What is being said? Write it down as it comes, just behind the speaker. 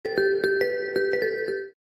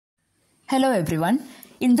Hello everyone.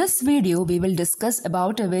 In this video, we will discuss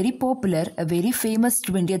about a very popular, a very famous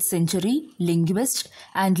 20th century linguist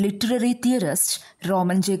and literary theorist,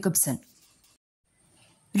 Roman Jakobson.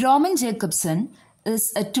 Roman Jakobson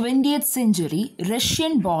is a 20th century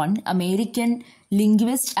Russian-born American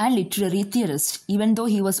linguist and literary theorist. Even though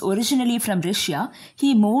he was originally from Russia,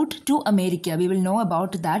 he moved to America. We will know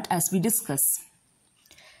about that as we discuss.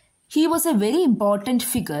 He was a very important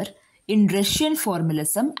figure in Russian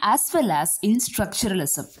formalism as well as in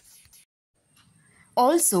structuralism.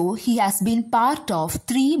 Also, he has been part of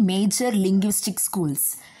three major linguistic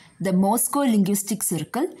schools: the Moscow Linguistic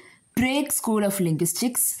Circle, Prague School of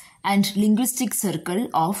Linguistics, and Linguistic Circle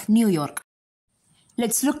of New York.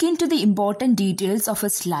 Let's look into the important details of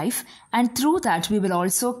his life, and through that we will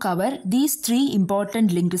also cover these three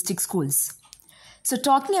important linguistic schools. So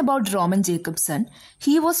talking about Roman Jakobson,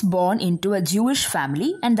 he was born into a Jewish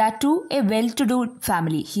family, and that too a well-to-do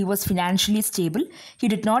family. He was financially stable. He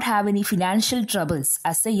did not have any financial troubles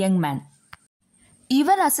as a young man.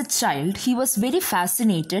 Even as a child, he was very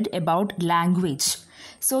fascinated about language.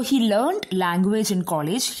 So he learned language in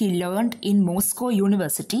college. He learned in Moscow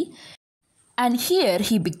University. And here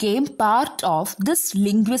he became part of this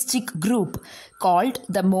linguistic group called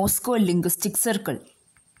the Moscow Linguistic Circle.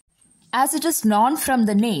 As it is known from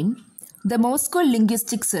the name, the Moscow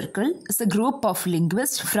Linguistic Circle is a group of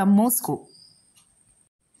linguists from Moscow.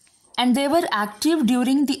 And they were active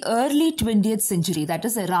during the early 20th century, that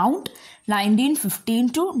is around 1915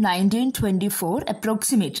 to 1924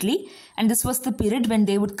 approximately. And this was the period when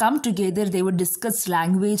they would come together, they would discuss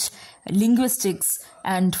language, linguistics,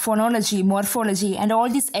 and phonology, morphology, and all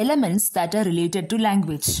these elements that are related to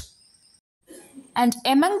language. And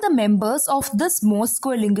among the members of this Moscow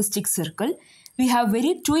Linguistic Circle, we have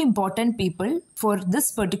two important people for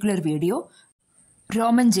this particular video: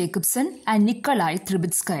 Roman Jakobson and Nikolai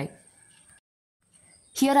Trubetskoy.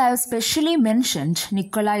 Here I have specially mentioned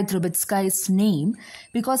Nikolai Trubetskoy's name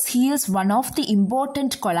because he is one of the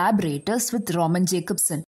important collaborators with Roman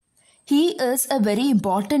Jakobson. He is a very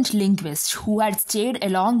important linguist who had stayed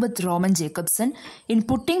along with Roman Jakobson in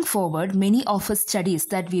putting forward many of his studies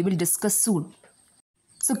that we will discuss soon.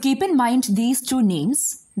 So keep in mind these two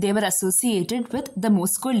names. They were associated with the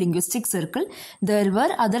Moscow Linguistic Circle. There were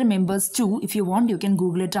other members too. If you want, you can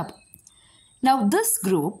Google it up. Now this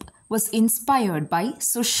group was inspired by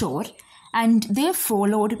Saussure, and they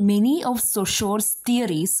followed many of Saussure's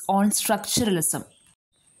theories on structuralism.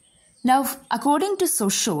 Now, according to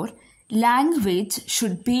Saussure, language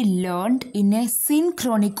should be learned in a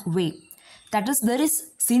synchronic way. That is, there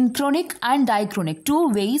is synchronic and diachronic, two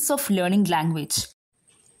ways of learning language.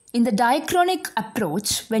 In the diachronic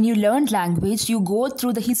approach, when you learn language, you go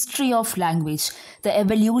through the history of language, the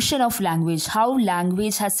evolution of language, how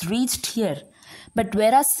language has reached here. But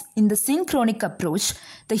whereas in the synchronic approach,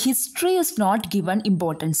 the history is not given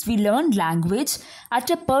importance. We learn language at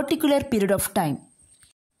a particular period of time.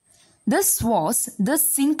 This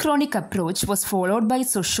synchronic approach was followed by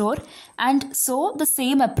Saussure, and so the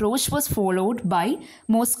same approach was followed by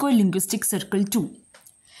Moscow Linguistic Circle too.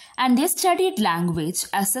 And they studied language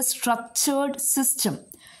as a structured system.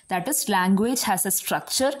 That is, language has a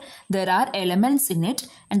structure, there are elements in it,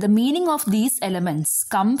 and the meaning of these elements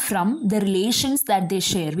come from the relations that they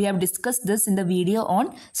share. We have discussed this in the video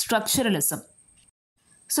on structuralism.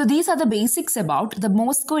 So these are the basics about the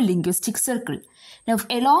Moscow Linguistic Circle. Now,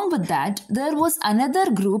 along with that, there was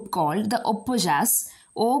another group called the Opojaz,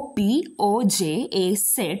 O-P-O-J-A-Z,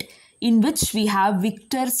 in which we have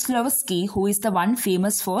Victor Slavoski, who is the one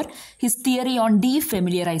famous for his theory on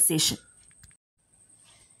defamiliarization.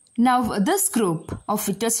 Now, this group of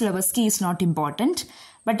Victor Slavoski is not important,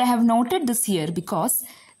 but I have noted this here because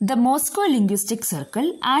the Moscow Linguistic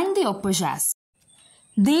Circle and the Opojaz,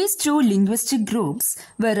 these two linguistic groups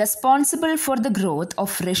were responsible for the growth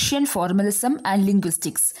of Russian formalism and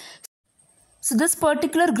linguistics. So this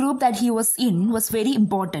particular group that he was in was very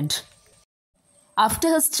important. After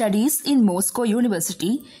his studies in Moscow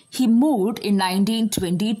University, he moved in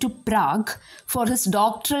 1920 to Prague for his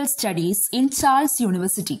doctoral studies in Charles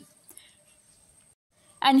University.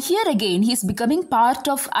 And here again, he is becoming part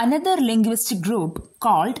of another linguistic group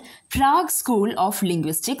called Prague School of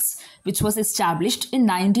Linguistics, which was established in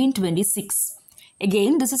 1926.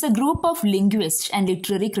 Again, this is a group of linguists and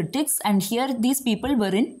literary critics, and here these people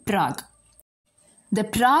were in Prague. The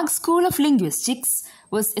Prague School of Linguistics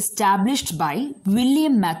was established by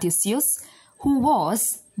William Matthesius, who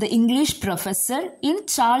was the English professor in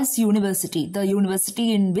Charles University, the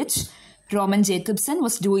university in which Roman Jakobson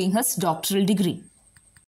was doing his doctoral degree.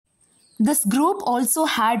 This group also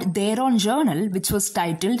had their own journal which was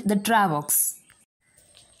titled the Travox.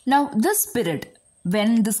 Now, this period,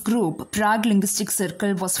 when this group, Prague Linguistic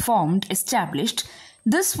Circle, was formed, established,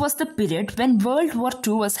 this was the period when World War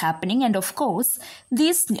II was happening, and of course,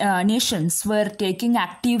 these nations were taking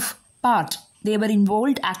active part. They were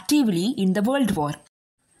involved actively in the World War.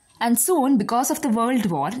 And soon, because of the World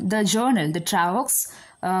War, the journal, the Travaux,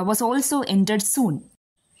 was also ended soon.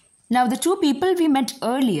 Now, the two people we met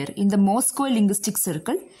earlier in the Moscow Linguistic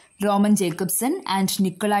Circle, Roman Jakobson and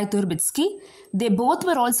Nikolai Turbitsky, they both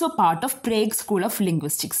were also part of Prague School of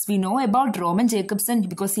Linguistics. We know about Roman Jakobson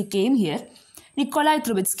because he came here. Nikolai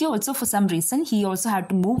Turbitsky also, for some reason, he also had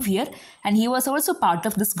to move here, and he was also part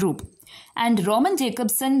of this group. And Roman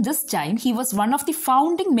Jakobson, this time, he was one of the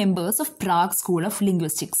founding members of Prague School of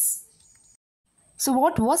Linguistics. So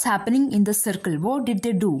what was happening in the circle? What did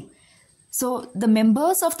they do? So the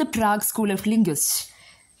members of the Prague School of Linguistics,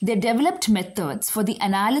 they developed methods for the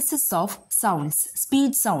analysis of sounds,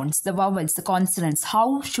 speech sounds, the vowels, the consonants.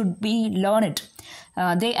 How should we learn it?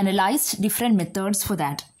 They analyzed different methods for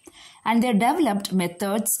that. And they developed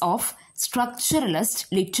methods of structuralist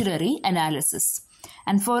literary analysis.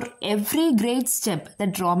 And for every great step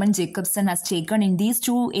that Roman Jakobson has taken in these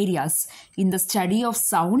two areas, in the study of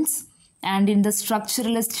sounds and in the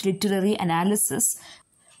structuralist literary analysis,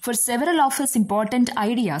 for several of his important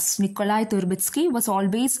ideas, Nikolai Turbitsky was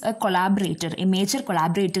always a collaborator, a major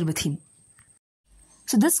collaborator with him.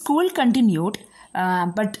 So this school continued,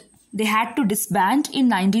 but they had to disband in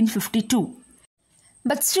 1952.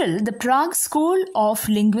 But still, the Prague School of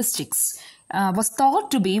Linguistics was thought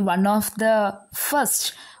to be one of the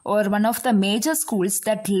first or one of the major schools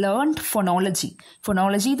that learned phonology.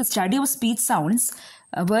 Phonology, the study of speech sounds,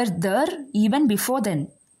 were there even before then.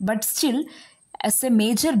 But still, as a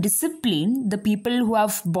major discipline, the people who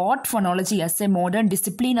have brought phonology as a modern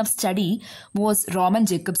discipline of study was Roman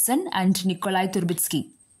Jakobson and Nikolai Turbitsky.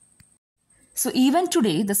 So even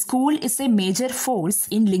today, the school is a major force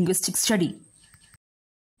in linguistic study.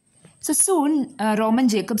 So soon, Roman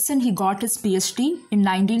Jakobson, he got his PhD in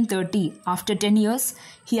 1930. After 10 years,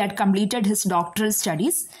 he had completed his doctoral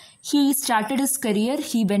studies. He started his career,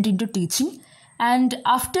 he went into teaching. And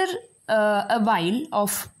after a while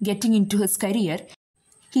of getting into his career,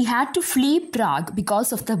 he had to flee Prague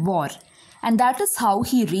because of the war. And that is how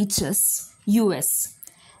he reaches US.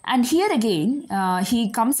 And here again,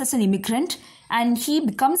 he comes as an immigrant and he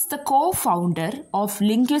becomes the co-founder of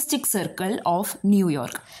Linguistic Circle of New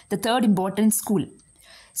York, the third important school.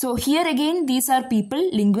 So here again, these are people,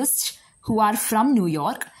 linguists, who are from New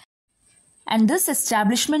York. And this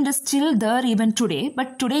establishment is still there even today,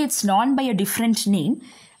 but today it's known by a different name.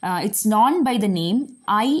 It's known by the name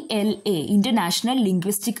ILA, International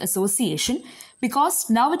Linguistic Association, because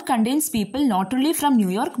now it contains people not only from New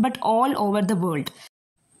York, but all over the world.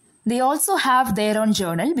 They also have their own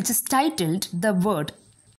journal, which is titled The Word.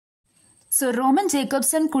 So Roman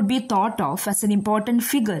Jakobson could be thought of as an important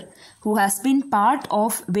figure who has been part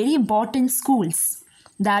of very important schools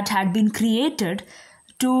that had been created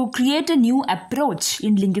to create a new approach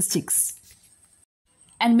in linguistics.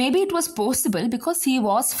 And maybe it was possible because he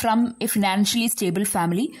was from a financially stable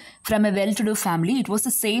family, from a well-to-do family. It was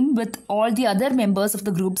the same with all the other members of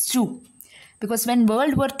the groups too. Because when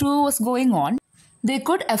World War II was going on, they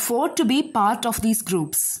could afford to be part of these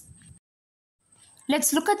groups.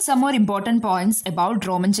 Let's look at some more important points about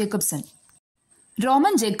Roman Jakobson.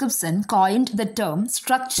 Roman Jakobson coined the term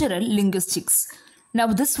structural linguistics. Now,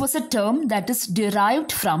 this was a term that is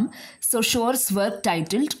derived from Saussure's work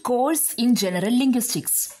titled Course in General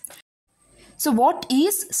Linguistics. So, what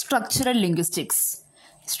is structural linguistics?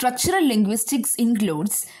 Structural linguistics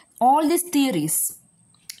includes all these theories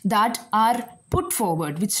that are put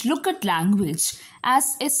forward which look at language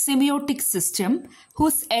as a semiotic system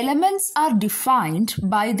whose elements are defined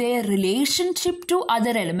by their relationship to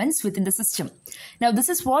other elements within the system. Now, this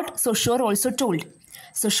is what Saussure also told.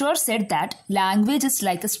 Saussure said that language is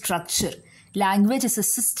like a structure. Language is a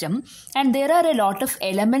system and there are a lot of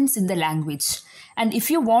elements in the language. And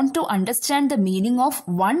if you want to understand the meaning of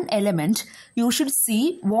one element, you should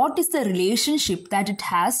see what is the relationship that it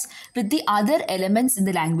has with the other elements in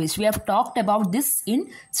the language. We have talked about this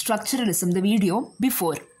in structuralism, the video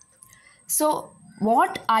before. So,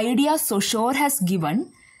 what idea Saussure has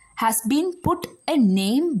given has been put a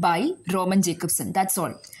name by Roman Jakobson. That's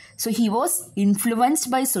all. So he was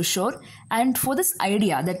influenced by Saussure, and for this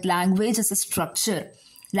idea that language is a structure,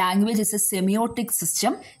 language is a semiotic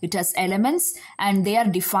system, it has elements and they are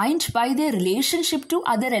defined by their relationship to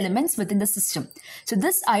other elements within the system. So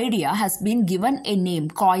this idea has been given a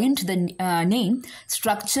name, coined the name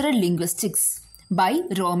structural linguistics by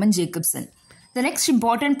Roman Jakobson. The next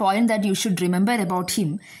important point that you should remember about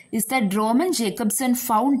him is that Roman Jakobson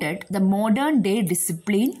founded the modern day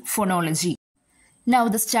discipline phonology. Now,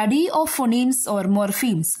 the study of phonemes or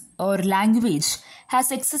morphemes or language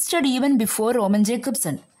has existed even before Roman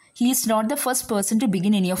Jakobson. He is not the first person to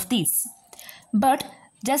begin any of these. But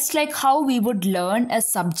just like how we would learn a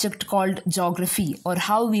subject called geography, or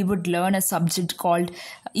how we would learn a subject called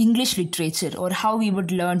English literature, or how we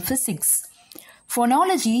would learn physics,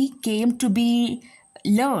 phonology came to be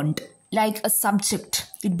learned like a subject.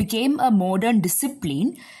 It became a modern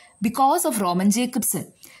discipline because of Roman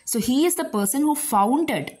Jakobson. So he is the person who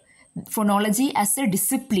founded phonology as a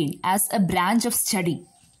discipline, as a branch of study.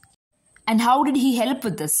 And how did he help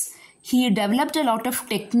with this? He developed a lot of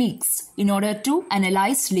techniques in order to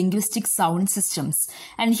analyze linguistic sound systems.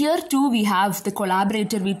 And here too we have the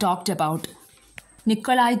collaborator we talked about,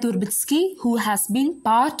 Nikolai Turbitsky, who has been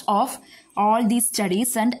part of all these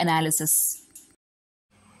studies and analysis.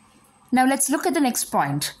 Now let's look at the next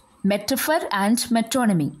point, metaphor and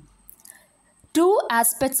metonymy. Two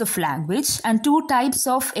aspects of language and two types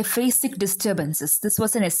of aphasic disturbances. This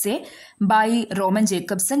was an essay by Roman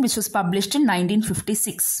Jakobson which was published in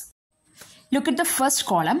 1956. Look at the first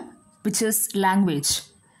column, which is language.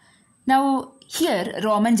 Now here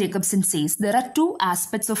Roman Jakobson says there are two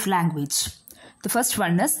aspects of language. The first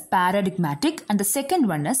one is paradigmatic and the second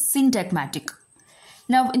one is syntagmatic.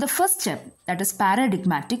 Now in the first step, that is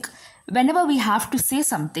paradigmatic, whenever we have to say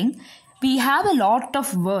something, we have a lot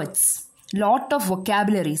of words, lot of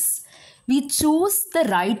vocabularies. We choose the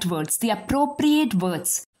right words, the appropriate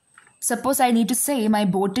words. Suppose I need to say my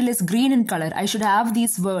bottle is green in color. I should have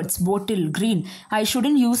these words, bottle, green. I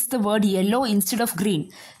shouldn't use the word yellow instead of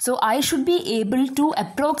green. So I should be able to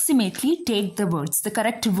approximately take the words, the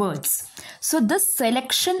correct words. So this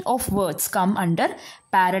selection of words come under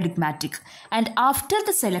paradigmatic. And after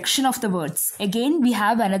the selection of the words, again we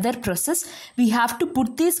have another process. We have to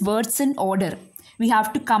put these words in order. We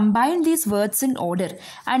have to combine these words in order.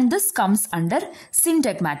 And this comes under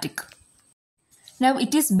syntagmatic. Now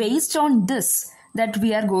it is based on this that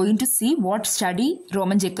we are going to see what study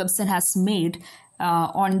Roman Jakobson has made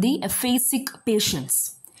on the aphasic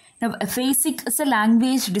patients. Now aphasic is a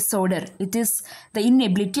language disorder. It is the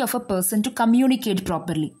inability of a person to communicate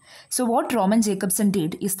properly. So what Roman Jakobson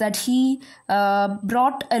did is that he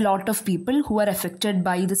brought a lot of people who are affected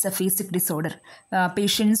by this aphasic disorder,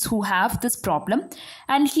 patients who have this problem,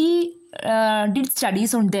 and he did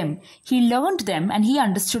studies on them. He learned them and he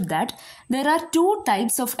understood that there are two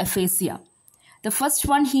types of aphasia. The first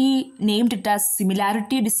one he named it as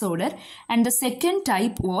similarity disorder and the second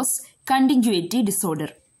type was contiguity disorder.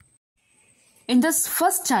 In this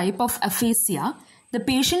first type of aphasia, the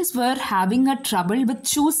patients were having a trouble with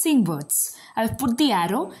choosing words. I've put the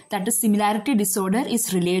arrow that the similarity disorder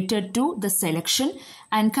is related to the selection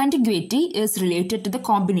and contiguity is related to the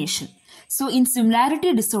combination. So in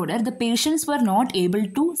similarity disorder, the patients were not able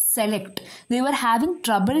to select. They were having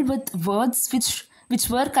trouble with words which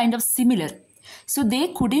were kind of similar. So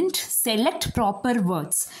they couldn't select proper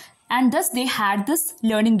words and thus they had this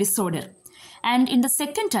learning disorder. And in the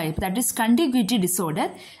second type, that is contiguity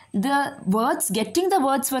disorder, getting the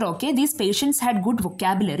words were okay. These patients had good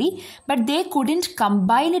vocabulary, but they couldn't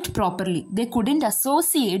combine it properly. They couldn't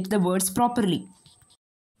associate the words properly.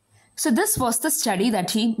 So this was the study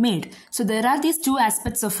that he made. So there are these two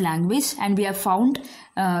aspects of language and we have found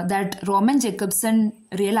that Roman Jakobson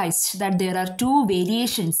realized that there are two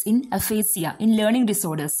variations in aphasia, in learning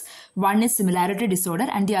disorders. One is similarity disorder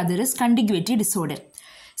and the other is contiguity disorder.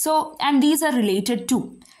 So, and these are related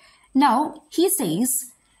too. Now, he says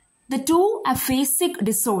the two aphasic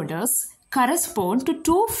disorders correspond to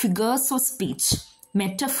two figures of speech,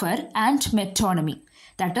 metaphor and metonymy.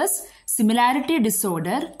 That is, similarity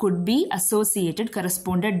disorder could be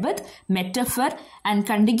corresponded with metaphor and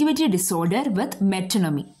contiguity disorder with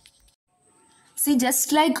metonymy. See,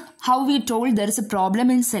 just like how we told there is a problem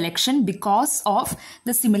in selection because of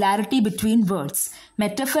the similarity between words.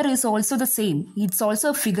 Metaphor is also the same. It's also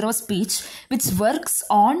a figure of speech which works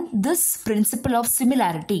on this principle of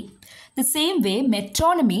similarity. The same way,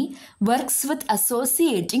 metonymy works with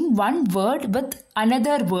associating one word with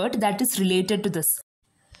another word that is related to this.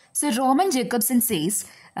 So Roman Jakobson says,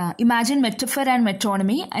 imagine metaphor and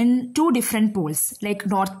metonymy in two different poles, like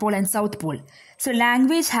North Pole and South Pole. So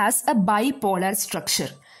language has a bipolar structure.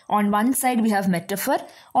 On one side we have metaphor,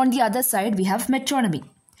 on the other side we have metonymy.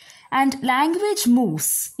 And language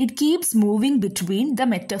moves. It keeps moving between the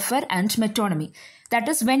metaphor and metonymy. That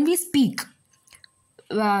is, when we speak,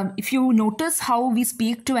 if you notice how we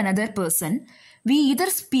speak to another person, We either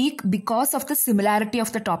speak because of the similarity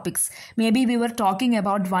of the topics. Maybe we were talking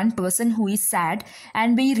about one person who is sad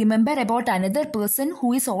and we remember about another person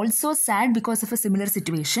who is also sad because of a similar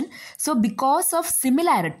situation. So because of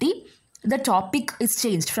similarity, the topic is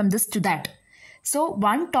changed from this to that. So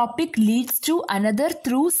one topic leads to another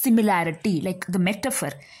through similarity, like the metaphor.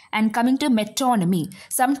 And coming to metonymy,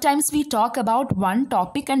 sometimes we talk about one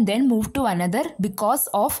topic and then move to another because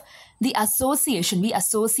of the association. We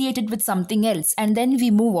associate it with something else and then we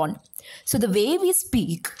move on. So the way we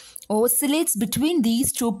speak oscillates between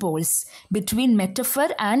these two poles, between metaphor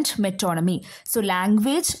and metonymy. So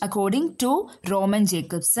language, according to Roman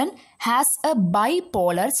Jakobson, has a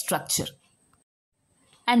bipolar structure.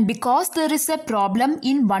 And because there is a problem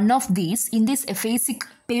in one of these, in this aphasic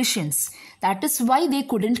patients, that is why they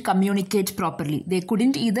couldn't communicate properly. They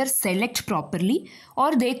couldn't either select properly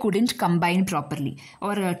or they couldn't combine properly.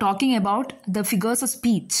 Or talking about the figures of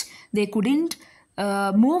speech, they couldn't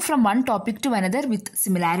move from one topic to another with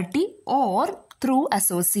similarity or through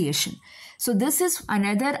association. So this is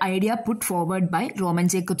another idea put forward by Roman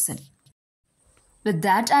Jakobson. With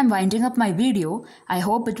that, I am winding up my video. I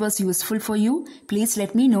hope it was useful for you. Please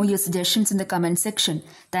let me know your suggestions in the comment section.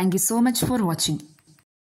 Thank you so much for watching.